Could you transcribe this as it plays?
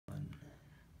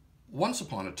Once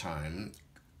upon a time,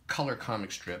 color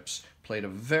comic strips played a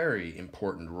very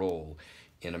important role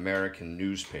in American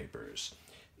newspapers.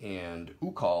 And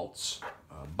Outcault's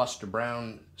Buster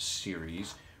Brown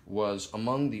series was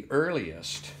among the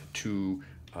earliest to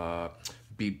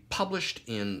be published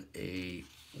in a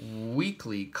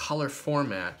weekly color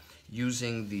format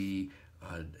using the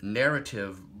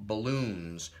narrative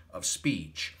balloons of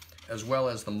speech, as well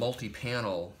as the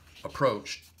multi-panel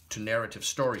approach to narrative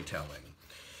storytelling.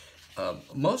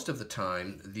 Most of the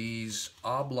time, these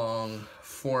oblong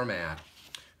format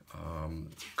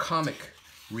comic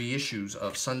reissues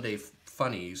of Sunday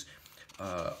Funnies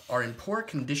are in poor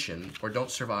condition or don't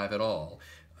survive at all.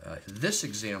 This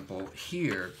example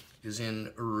here is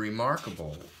in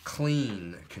remarkable,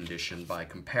 clean condition by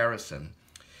comparison.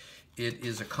 It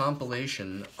is a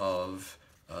compilation of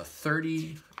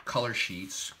 30 color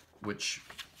sheets, which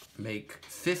make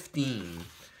 15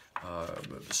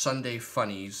 Sunday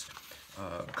Funnies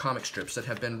comic strips that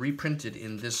have been reprinted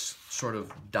in this sort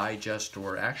of digest,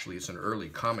 or actually it's an early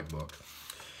comic book.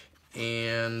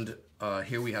 And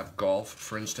here we have golf,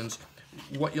 for instance.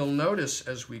 What you'll notice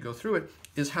as we go through it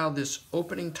is how this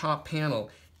opening top panel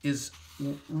is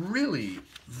really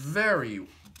very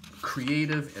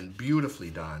creative and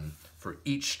beautifully done for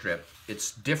each strip.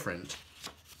 It's different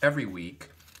every week.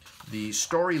 The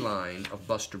storyline of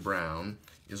Buster Brown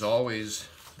is always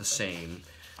the same.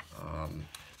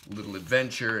 Little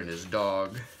adventure and his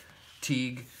dog,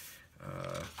 Teague,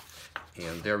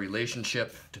 and their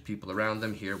relationship to people around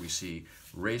them. Here we see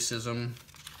racism,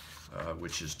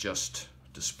 which is just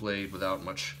displayed without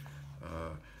much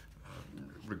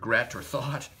regret or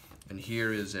thought. And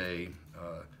here is a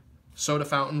soda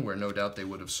fountain where no doubt they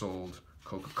would have sold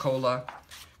Coca-Cola.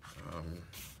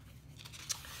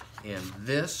 And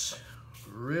this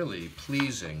really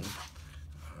pleasing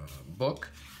book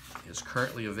is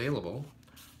currently available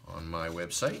on my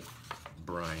website,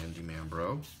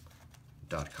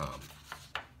 briandimambro.com.